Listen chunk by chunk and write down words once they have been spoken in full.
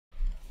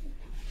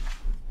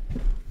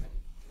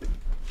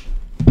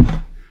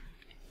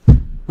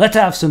Let's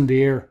have some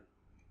beer.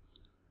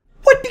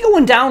 What be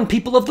going down,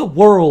 people of the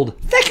world?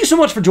 Thank you so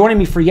much for joining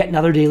me for yet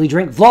another Daily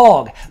Drink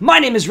vlog. My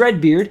name is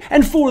Redbeard,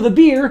 and for the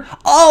beer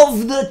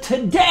of the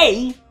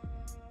today,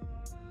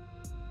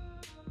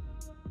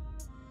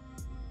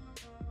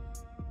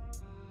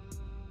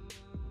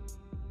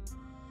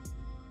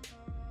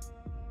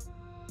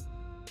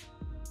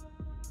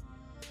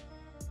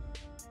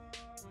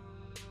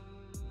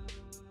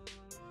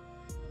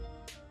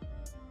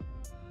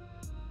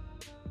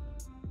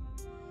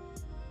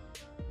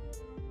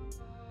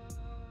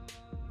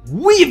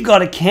 we've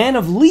got a can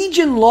of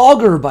Legion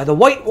Lager by the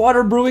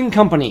Whitewater Brewing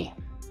Company.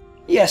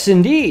 Yes,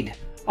 indeed.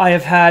 I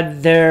have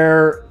had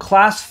their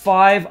Class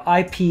 5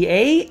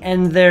 IPA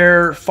and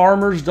their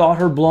Farmer's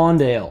Daughter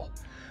Blonde Ale,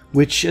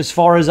 which, as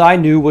far as I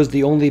knew, was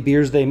the only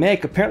beers they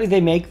make. Apparently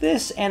they make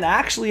this and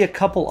actually a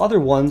couple other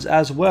ones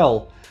as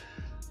well.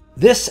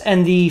 This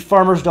and the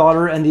Farmer's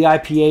Daughter and the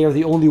IPA are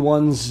the only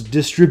ones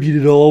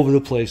distributed all over the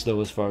place,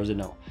 though, as far as I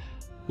know.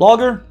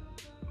 Lager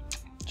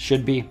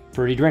should be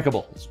pretty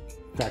drinkable. Let's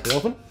crack it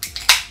open.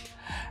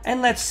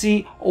 And let's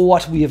see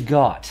what we have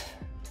got.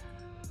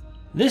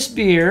 This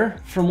beer,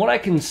 from what I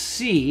can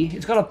see,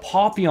 it's got a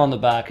poppy on the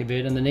back of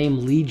it and the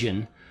name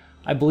Legion.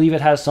 I believe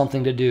it has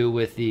something to do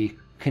with the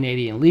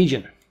Canadian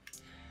Legion.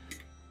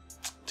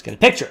 Let's get a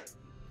picture.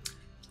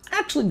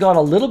 Actually got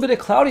a little bit of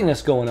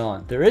cloudiness going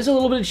on. There is a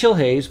little bit of chill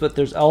haze, but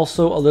there's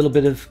also a little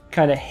bit of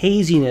kind of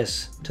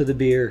haziness to the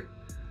beer.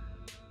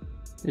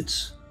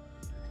 It's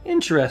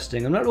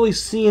interesting. I'm not really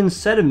seeing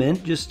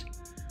sediment, just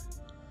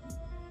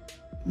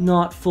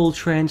not full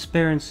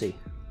transparency.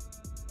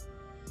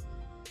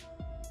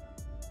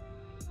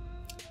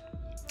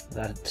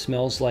 That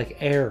smells like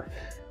air.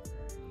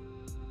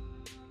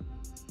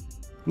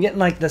 I'm getting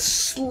like the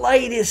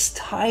slightest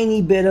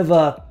tiny bit of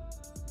a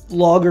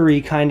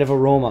lagery kind of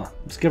aroma.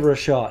 Let's give her a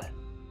shot.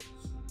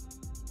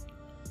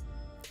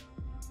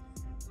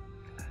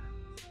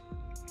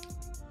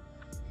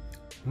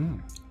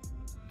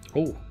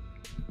 Oh,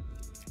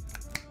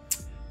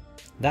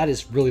 that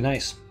is really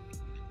nice.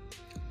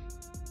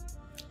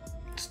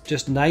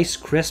 Just nice,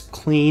 crisp,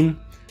 clean.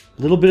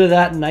 A little bit of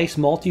that nice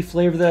malty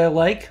flavor that I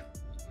like.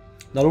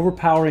 Not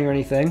overpowering or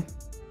anything.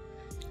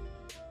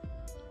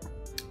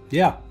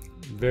 Yeah,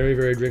 very,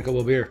 very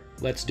drinkable beer.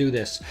 Let's do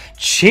this.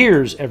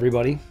 Cheers,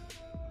 everybody.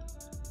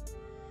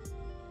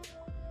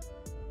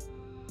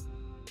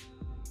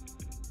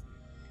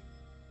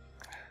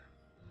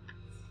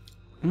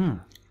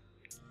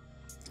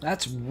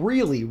 That's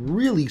really,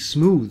 really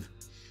smooth.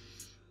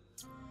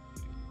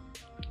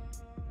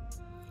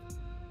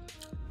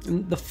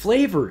 And the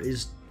flavor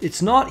is,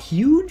 it's not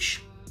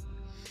huge,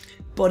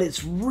 but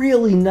it's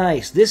really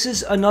nice. This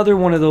is another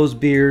one of those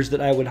beers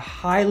that I would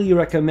highly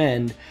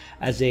recommend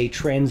as a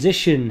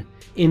transition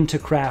into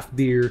craft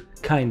beer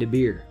kind of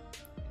beer.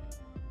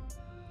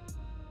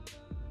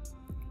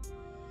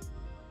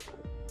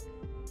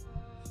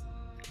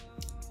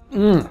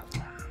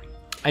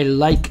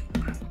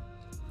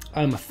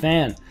 I'm a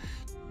fan.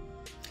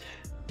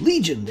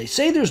 Legion, they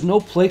say there's no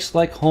place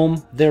like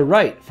home. They're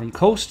right. From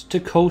coast to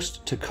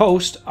coast to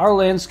coast, our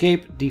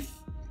landscapes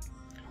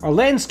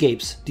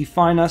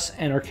define us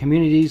and our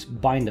communities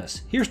bind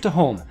us. Here's to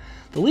home.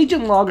 The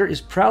Legion Lager is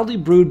proudly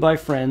brewed by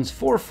friends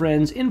for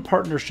friends in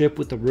partnership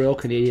with the Royal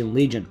Canadian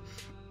Legion.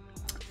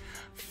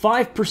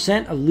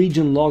 5% of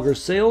Legion Lager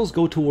sales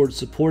go towards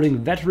supporting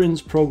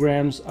veterans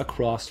programs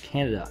across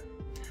Canada.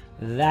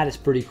 That is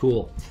pretty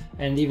cool.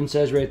 And it even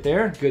says right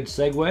there, good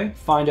segue,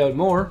 find out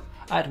more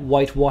at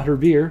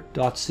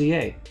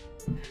whitewaterbeer.ca.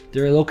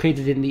 They're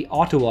located in the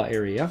Ottawa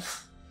area.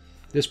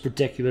 This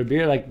particular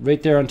beer, like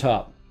right there on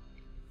top.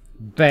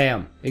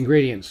 Bam!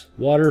 Ingredients: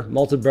 water,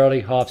 malted barley,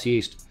 hops,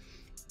 yeast.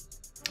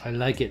 I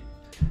like it.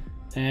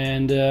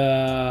 And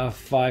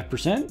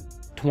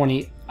 5%,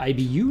 20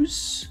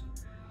 IBUs.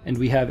 And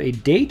we have a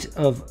date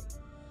of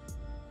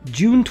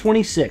June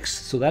 26th.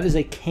 So that is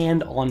a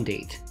canned on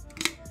date.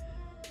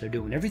 They're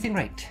doing everything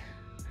right.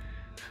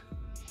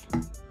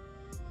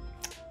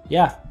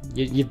 Yeah,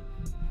 you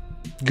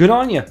good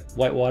on you,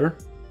 Whitewater,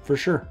 for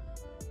sure.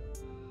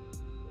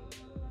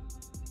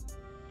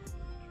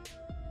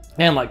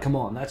 And like, come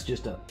on, that's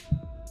just a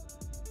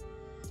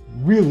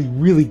really,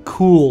 really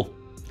cool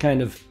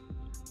kind of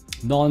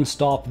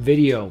non-stop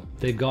video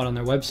they've got on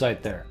their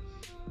website there.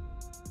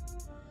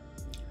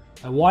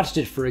 I watched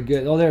it for a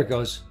good, oh, there it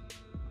goes.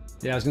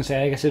 Yeah, I was gonna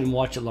say, I guess I didn't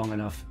watch it long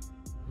enough,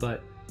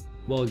 but,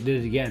 well, it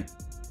did it again.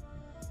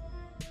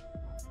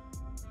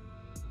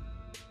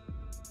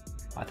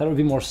 I thought it would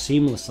be more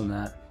seamless than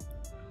that.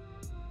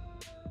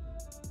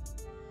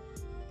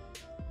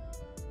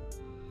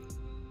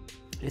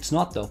 It's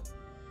not, though.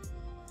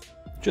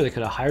 Sure, they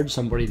could have hired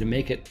somebody to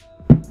make it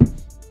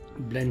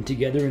blend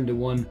together into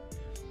one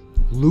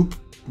loop,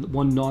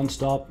 one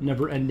non-stop,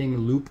 never-ending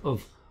loop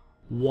of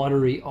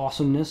watery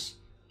awesomeness.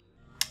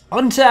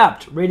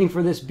 Untapped rating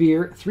for this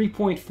beer,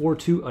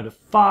 3.42 out of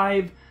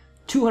 5,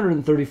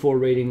 234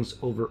 ratings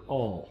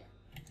overall.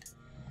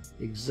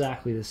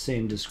 Exactly the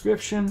same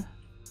description.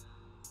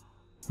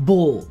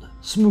 Bold,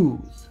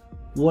 smooth,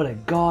 what a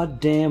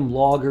goddamn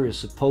lager is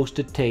supposed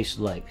to taste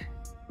like.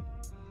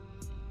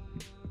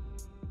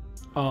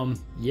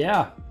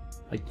 Yeah,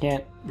 I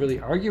can't really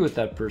argue with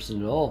that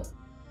person at all.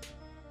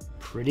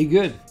 Pretty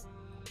good.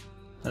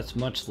 That's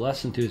much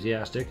less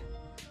enthusiastic.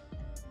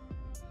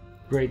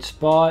 Great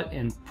spot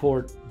in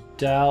Port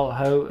Dal.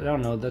 I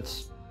don't know,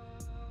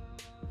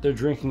 they're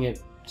drinking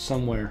it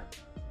somewhere.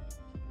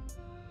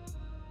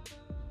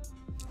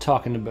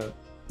 Talking about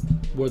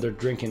where they're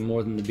drinking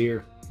more than the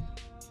beer.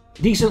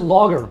 Decent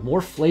lager,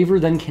 more flavor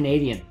than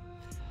Canadian.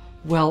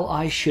 Well,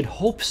 I should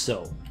hope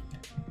so.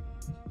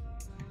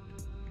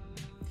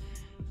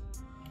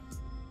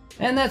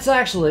 And that's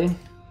actually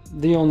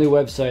the only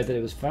website that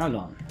it was found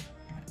on.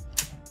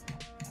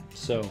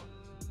 So,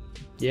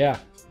 yeah.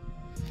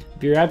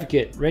 Beer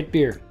Advocate, Right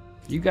Beer.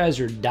 You guys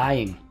are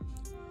dying.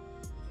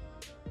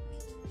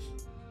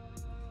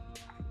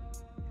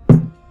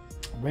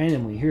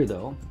 Randomly here,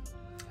 though,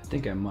 I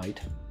think I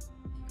might.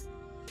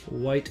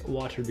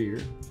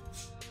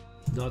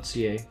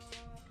 whitewaterbeer.ca.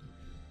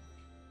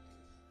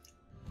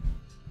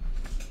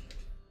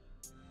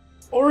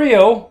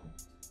 Oreo.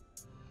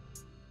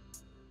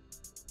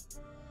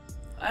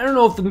 I don't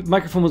know if the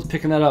microphone was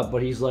picking that up,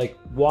 but he's like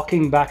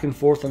walking back and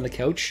forth on the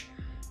couch,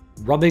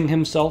 rubbing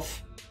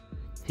himself.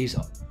 He's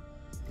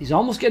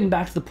almost getting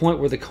back to the point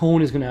where the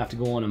cone is going to have to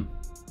go on him.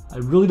 I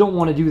really don't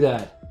want to do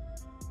that.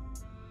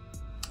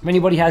 If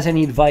anybody has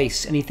any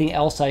advice, anything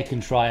else I can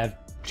try, I've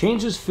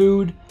changed his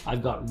food.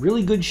 I've got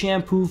really good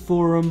shampoo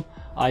for him.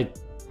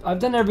 I've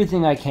done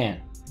everything I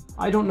can.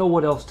 I don't know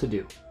what else to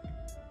do.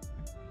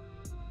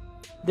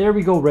 There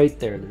we go right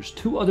there. There's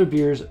 2 other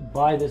beers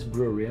by this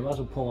brewery. I might as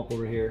well pull them up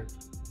over here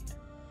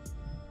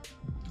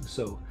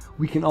so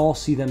we can all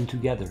see them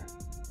together.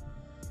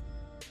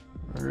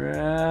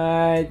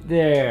 Right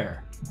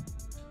there.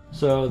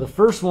 So the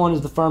first one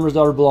is the Farmer's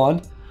Daughter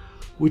Blonde,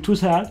 which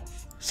was had.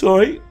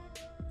 Sorry.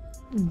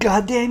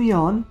 Goddamn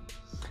yawn.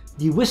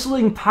 The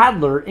Whistling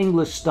Paddler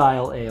English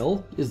Style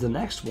Ale is the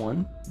next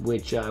one,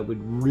 which I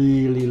would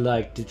really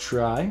like to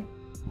try.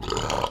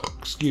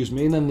 Excuse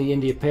me. And then the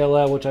India Pale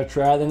Ale, which I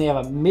tried. Then they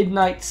have a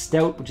Midnight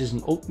Stout, which is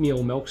an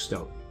oatmeal milk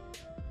stout,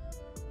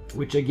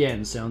 which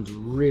again sounds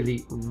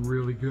really,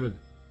 really good.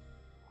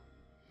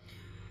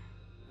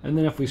 And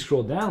then if we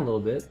scroll down a little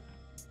bit,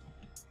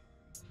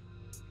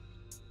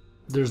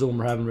 there's the one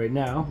we're having right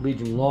now,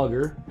 Legion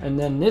Lager. And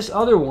then this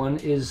other one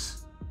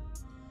is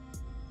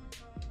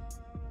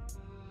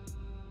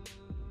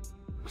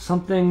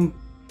something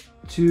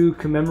to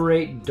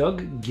commemorate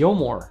Doug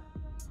Gilmour.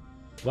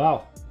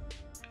 Wow.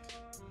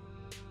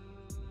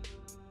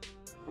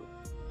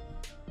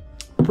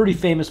 Pretty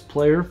famous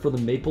player for the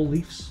Maple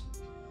Leafs.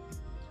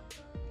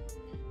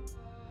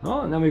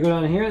 Oh, and then we go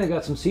down here, they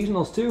got some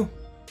seasonals too.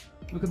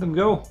 Look at them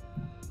go.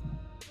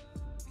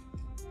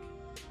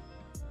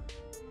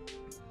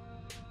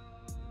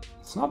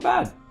 It's not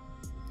bad.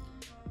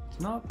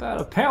 It's not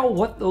bad. Apparel,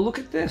 what? Oh, look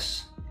at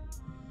this.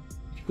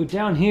 If you go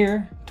down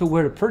here to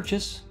where to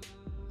purchase,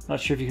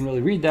 not sure if you can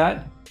really read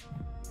that,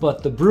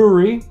 but the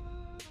brewery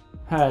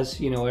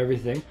has, you know,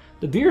 everything.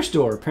 The beer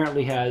store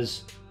apparently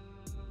has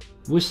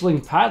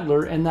Whistling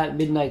Paddler and that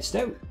Midnight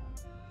Stout.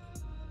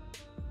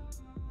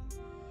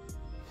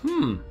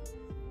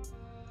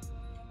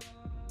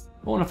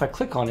 Oh, and if I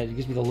click on it, it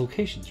gives me the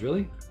locations,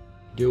 really?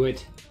 Do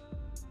it.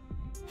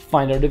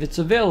 Find out if it's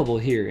available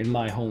here in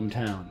my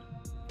hometown.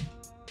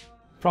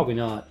 Probably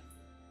not.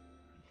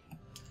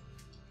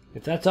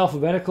 If that's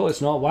alphabetical,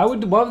 it's not. Why would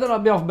that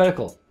not be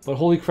alphabetical? But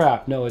holy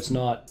crap, no, it's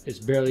not. It's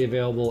barely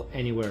available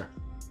anywhere.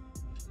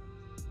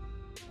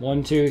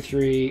 1, 2,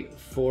 3,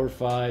 4,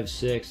 5,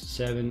 6,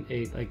 7,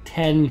 8, like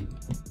 10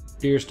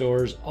 beer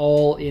stores,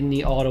 all in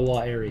the Ottawa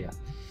area.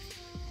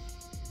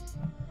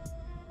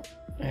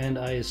 And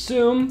I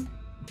assume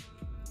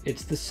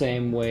it's the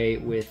same way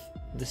with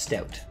the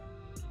stout.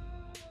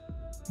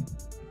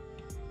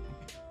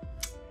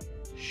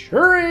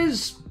 Sure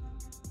is.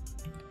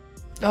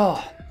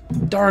 Oh,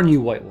 darn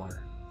you,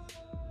 Whitewater.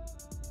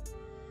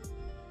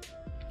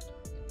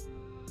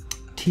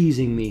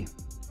 Teasing me.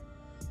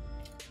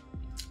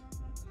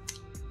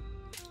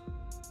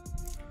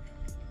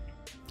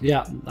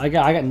 Yeah, I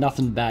got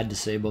nothing bad to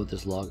say about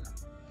this lager.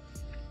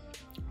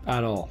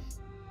 At all.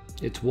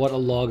 It's what a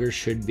lager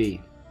should be.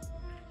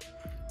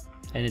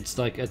 And it's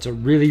like, it's a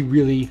really,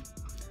 really,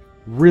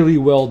 really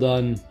well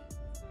done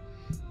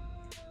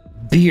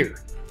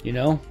beer, you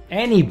know?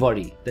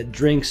 Anybody that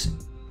drinks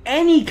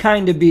any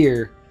kind of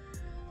beer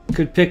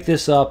could pick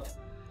this up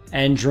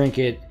and drink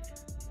it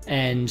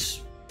and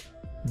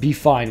be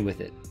fine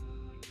with it.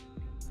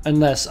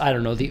 Unless, I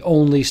don't know, the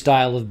only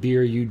style of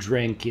beer you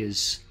drink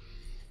is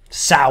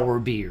sour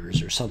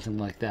beers or something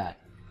like that.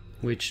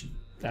 Which,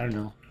 I don't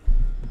know.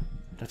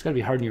 That's gotta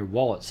be hard in your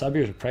wallet. Sour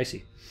beers are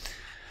pricey.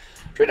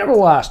 Drink number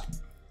last.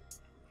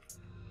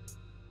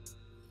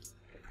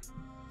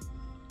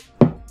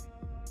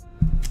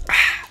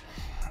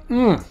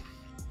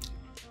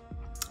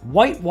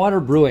 Whitewater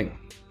Brewing.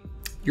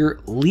 Your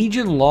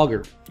Legion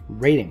Lager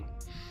rating.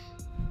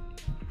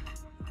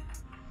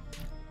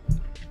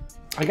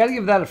 I gotta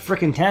give that a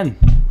frickin' 10.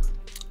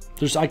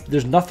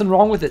 There's nothing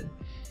wrong with it.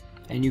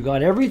 And you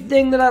got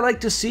everything that I like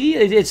to see.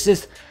 It's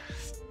just,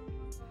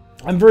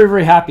 I'm very,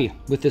 very happy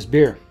with this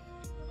beer.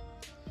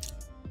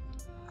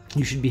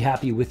 You should be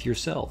happy with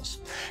yourselves.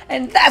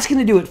 And that's going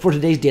to do it for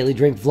today's Daily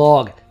Drink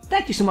vlog.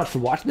 Thank you so much for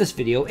watching this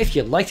video. If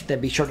you liked it, then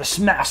be sure to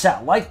smash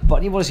that like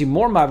button. If you want to see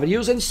more of my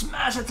videos, then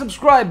smash that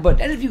subscribe button.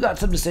 And if you got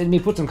something to say to me,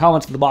 put some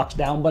comments in the box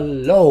down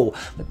below.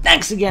 But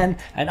thanks again,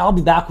 and I'll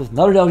be back with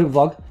another Daily Drink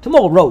vlog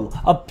tomorrow.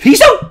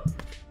 Peace out!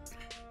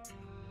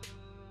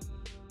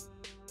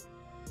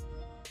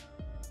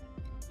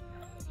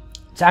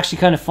 It's actually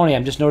kind of funny.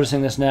 I'm just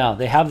noticing this now.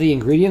 They have the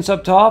ingredients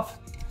up top,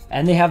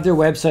 and they have their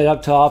website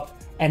up top,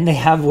 and they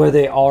have where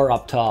they are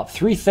up top.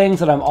 3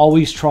 things that I'm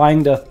always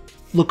trying to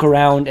look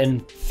around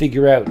and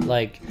figure out.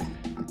 Like,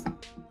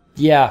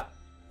 yeah,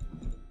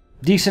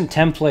 decent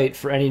template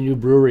for any new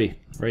brewery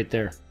right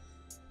there.